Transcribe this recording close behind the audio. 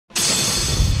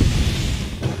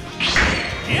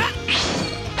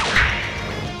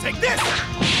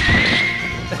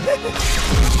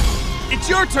it's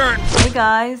your turn! Hey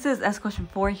guys, this is S Question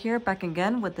 4 here, back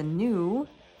again with a new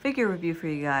figure review for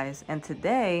you guys. And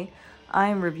today, I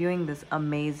am reviewing this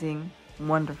amazing,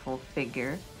 wonderful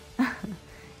figure.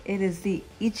 It is the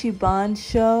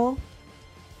Ichibansho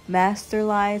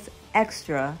Masterlise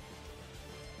Extra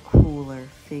Cooler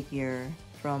figure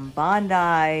from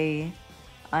Bandai.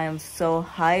 I am so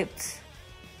hyped.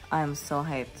 I am so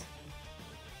hyped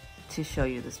to show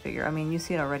you this figure. I mean, you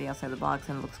see it already outside the box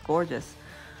and it looks gorgeous.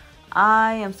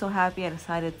 I am so happy I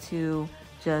decided to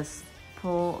just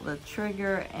pull the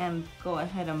trigger and go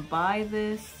ahead and buy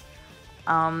this.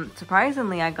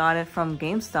 Surprisingly, I got it from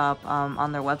GameStop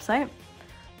on their website.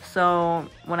 So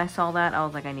when I saw that, I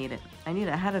was like, I need it. I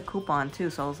had a coupon too,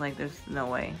 so I was like, there's no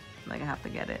way. Like, I have to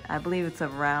get it. I believe it's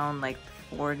around like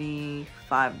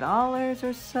 $45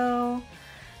 or so.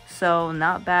 So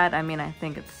not bad. I mean, I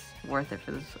think it's worth it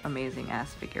for this amazing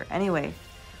ass figure. Anyway,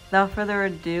 without further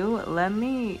ado, let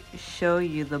me show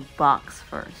you the box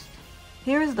first.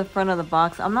 Here is the front of the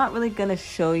box. I'm not really gonna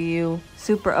show you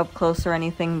super up close or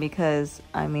anything because,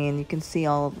 I mean, you can see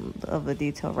all of the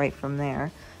detail right from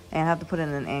there. And I have to put it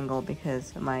in an angle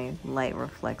because my light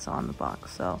reflects on the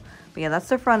box. So, but yeah, that's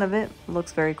the front of it.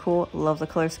 Looks very cool. Love the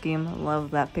color scheme.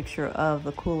 Love that picture of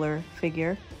the cooler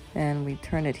figure. And we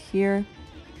turn it here.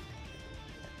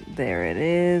 There it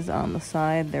is on the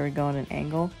side. There we go, in an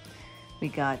angle. We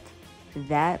got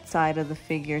that side of the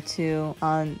figure too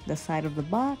on the side of the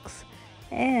box.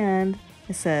 And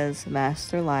it says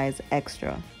Masterlise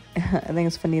Extra. I think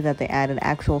it's funny that they add an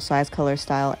actual size, color,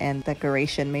 style, and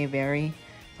decoration may vary.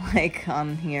 Like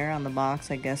on here on the box,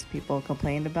 I guess people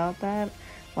complained about that.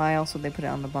 Why also they put it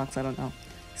on the box, I don't know.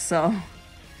 So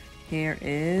here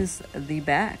is the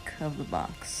back of the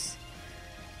box.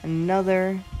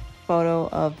 Another photo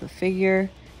of the figure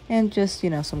and just,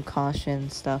 you know, some caution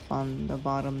stuff on the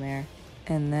bottom there.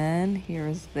 And then here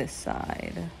is this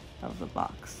side of the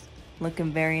box.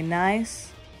 Looking very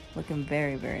nice. Looking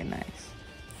very, very nice.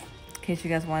 In case you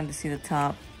guys wanted to see the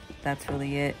top, that's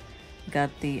really it.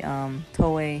 Got the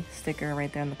Toei sticker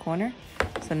right there in the corner.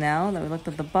 So now that we looked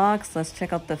at the box, let's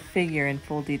check out the figure in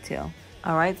full detail.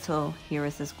 Alright, so here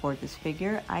is this gorgeous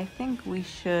figure. I think we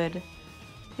should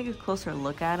take a closer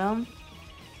look at him.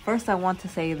 First, I want to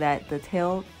say that the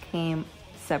tail came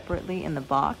separately in the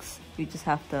box. You just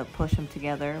have to push them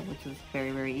together, which is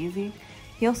very, very easy.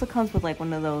 He also comes with like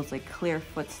one of those like clear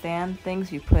foot stand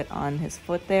things you put on his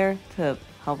foot there to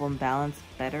help him balance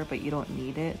better, but you don't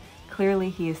need it. Clearly,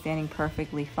 he is standing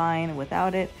perfectly fine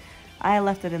without it. I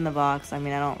left it in the box. I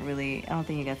mean, I don't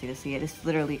think you guys need to see it. It's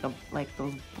literally like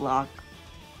those block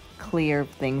clear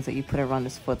things that you put around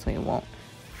his foot so he won't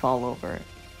fall over.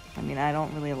 I mean, I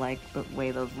don't really like the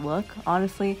way those look.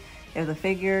 Honestly, if the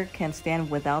figure can stand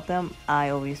without them, I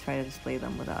always try to display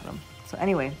them without them. So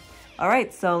anyway,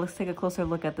 alright, so let's take a closer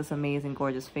look at this amazing,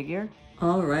 gorgeous figure.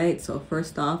 Alright, so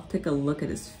first off, take a look at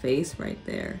his face right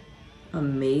there.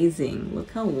 Amazing.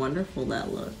 Look how wonderful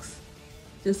that looks.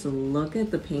 Just look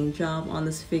at the paint job on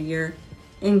this figure.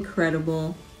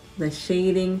 Incredible. The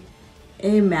shading,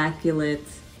 immaculate.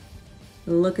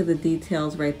 Look at the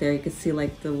details right there. You can see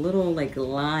like the little like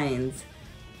lines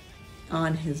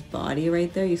on his body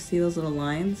right there. You see those little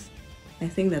lines? I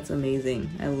think that's amazing.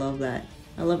 I love that.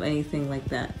 I love anything like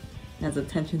that. It has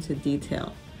attention to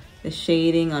detail. The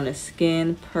shading on his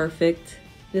skin, perfect.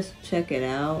 Just check it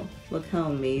out. Look how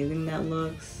amazing that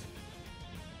looks.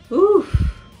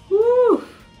 Oof, oof.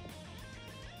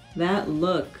 That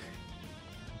look.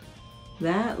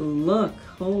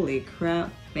 Holy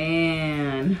crap,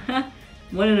 man.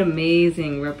 What an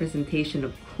amazing representation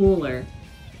of cooler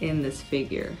in this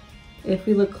figure. If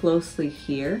we look closely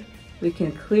here, we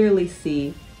can clearly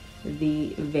see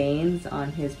the veins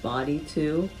on his body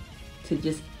too, to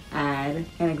just add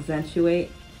and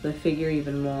accentuate the figure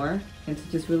even more, and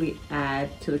to just really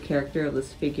add to the character of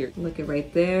this figure. Look at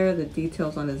right there, the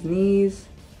details on his knees.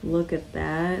 Look at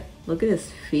that. Look at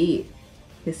his feet.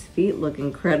 His feet look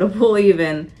incredible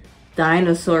even.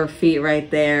 Dinosaur feet right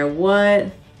there.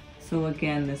 What? So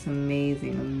again, this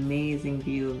amazing, amazing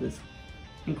view of this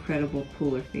incredible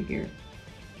cooler figure.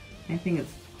 I think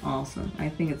it's awesome. I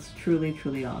think it's truly,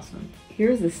 truly awesome.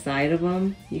 Here's the side of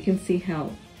him. You can see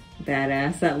how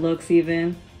badass that looks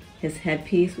even. His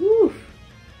headpiece, woof,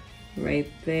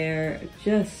 right there.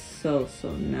 Just so,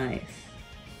 so nice.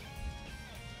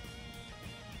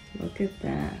 Look at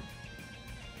that.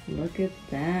 Look at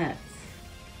that.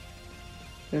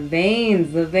 The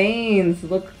veins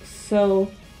look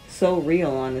so, so real,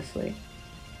 honestly.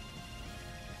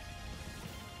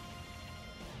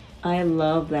 I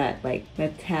love that like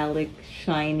metallic,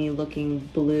 shiny looking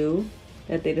blue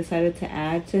that they decided to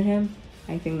add to him.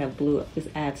 I think that blue just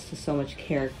adds to so much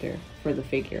character for the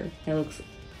figure. It looks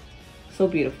so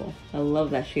beautiful. I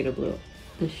love that shade of blue.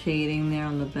 The shading there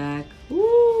on the back.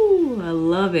 Ooh, I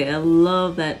love it. I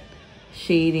love that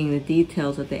shading, the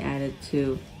details that they added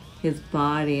to his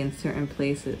body in certain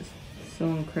places. So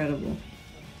incredible.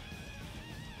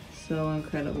 So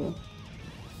incredible.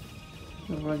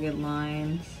 The rugged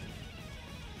lines.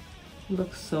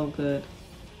 Looks so good.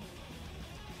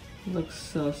 Looks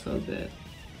so, so good.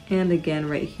 And again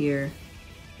right here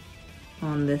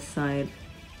on this side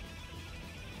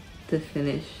to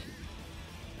finish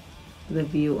the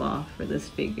view off for this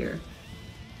figure.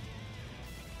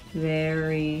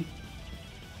 Very,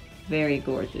 very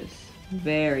gorgeous.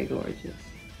 Very gorgeous.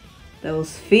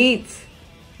 Those feet!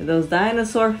 Those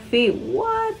dinosaur feet!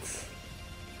 What?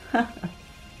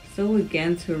 So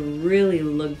again, to really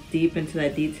look deep into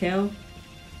that detail,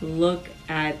 look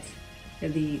at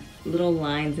the little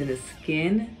lines in his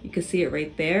skin. You can see it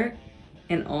right there.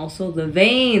 And also the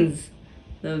veins.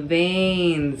 The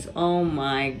veins. Oh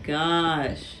my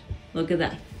gosh. Look at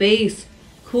that face.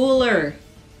 Cooler.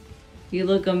 You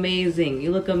look amazing.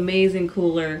 You look amazing,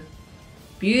 Cooler.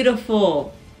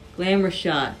 Beautiful. Glamour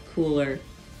shot, Cooler.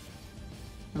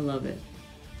 I love it.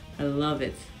 I love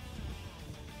it.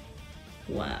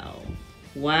 Wow.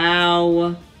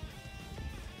 Wow.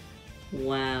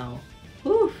 Wow.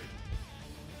 Whew.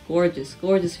 Gorgeous,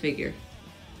 gorgeous figure.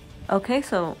 Okay,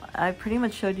 so I pretty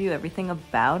much showed you everything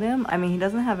about him. I mean, he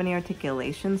doesn't have any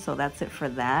articulation, so that's it for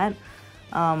that.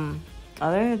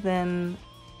 Other than,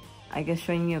 I guess,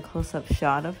 showing you a close-up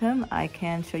shot of him, I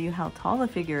can show you how tall the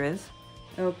figure is.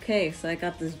 Okay, so I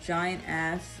got this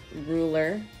giant-ass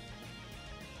ruler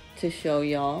to show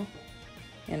y'all.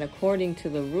 And according to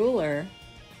the ruler,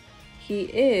 he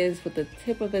is, with the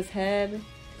tip of his head,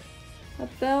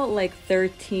 about like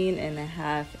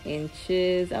 13.5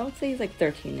 inches. I would say he's like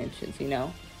 13 inches, you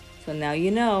know. So now you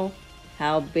know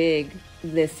how big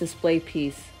this display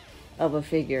piece of a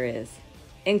figure is.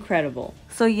 Incredible.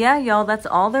 So yeah, y'all, that's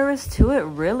all there is to it,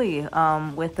 really,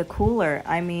 with the Cooler.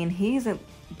 I mean, he's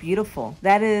beautiful.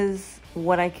 That is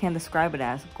what I can describe it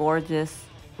as. Gorgeous,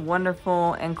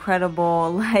 wonderful,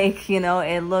 incredible. Like, you know,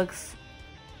 it looks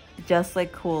just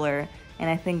like Cooler. And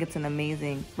I think it's an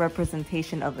amazing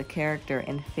representation of the character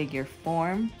in figure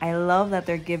form. I love that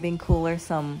they're giving Cooler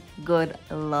some good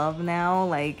love now,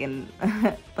 like in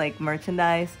like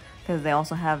merchandise, because they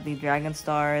also have the Dragon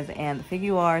Stars and the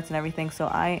figure arts and everything. So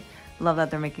I love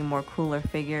that they're making more Cooler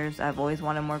figures. I've always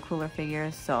wanted more Cooler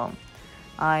figures, so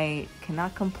I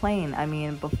cannot complain. I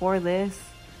mean, before this,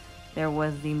 there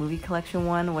was the movie collection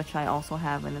one, which I also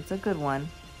have, and it's a good one.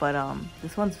 But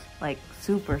this one's like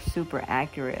super, super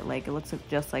accurate. Like, it looks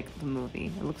just like the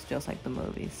movie. It looks just like the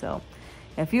movie. So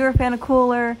if you're a fan of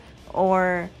Cooler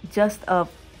or just of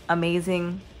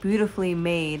amazing, beautifully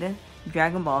made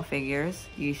Dragon Ball figures,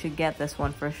 you should get this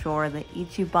one for sure. The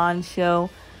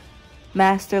Ichibansho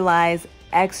Masterlise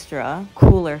Extra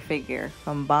Cooler figure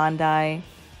from Bandai.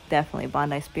 Definitely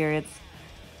Bandai Spirits.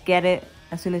 Get it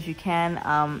as soon as you can.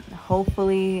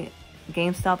 Hopefully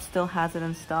GameStop still has it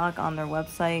in stock on their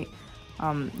website.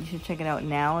 You should check it out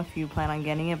now if you plan on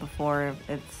getting it before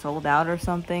it's sold out or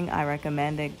something. I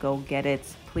recommend it. Go get it,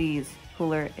 please.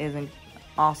 Cooler isn't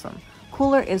awesome.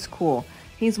 Cooler is cool.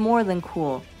 He's more than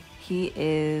cool. He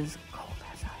is cold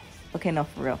as ice. Okay, no,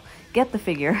 for real. Get the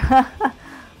figure.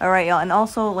 All right, y'all. And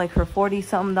also, like, for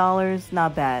 $40-something,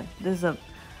 not bad. This is a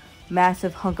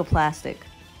massive hunk of plastic.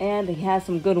 And he has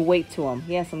some good weight to him.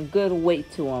 He has some good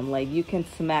weight to him. Like, you can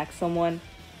smack someone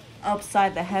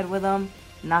upside the head with him,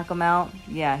 knock him out.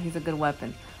 Yeah, he's a good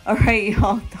weapon. All right,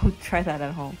 y'all, don't try that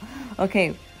at home.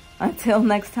 Okay, until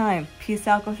next time, peace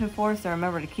out, Goshen Force, and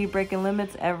remember to keep breaking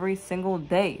limits every single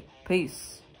day.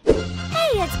 Peace.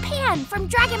 Hey, it's Pan from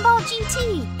Dragon Ball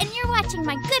GT, and you're watching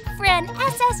my good friend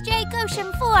SSJ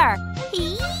Goshen 4.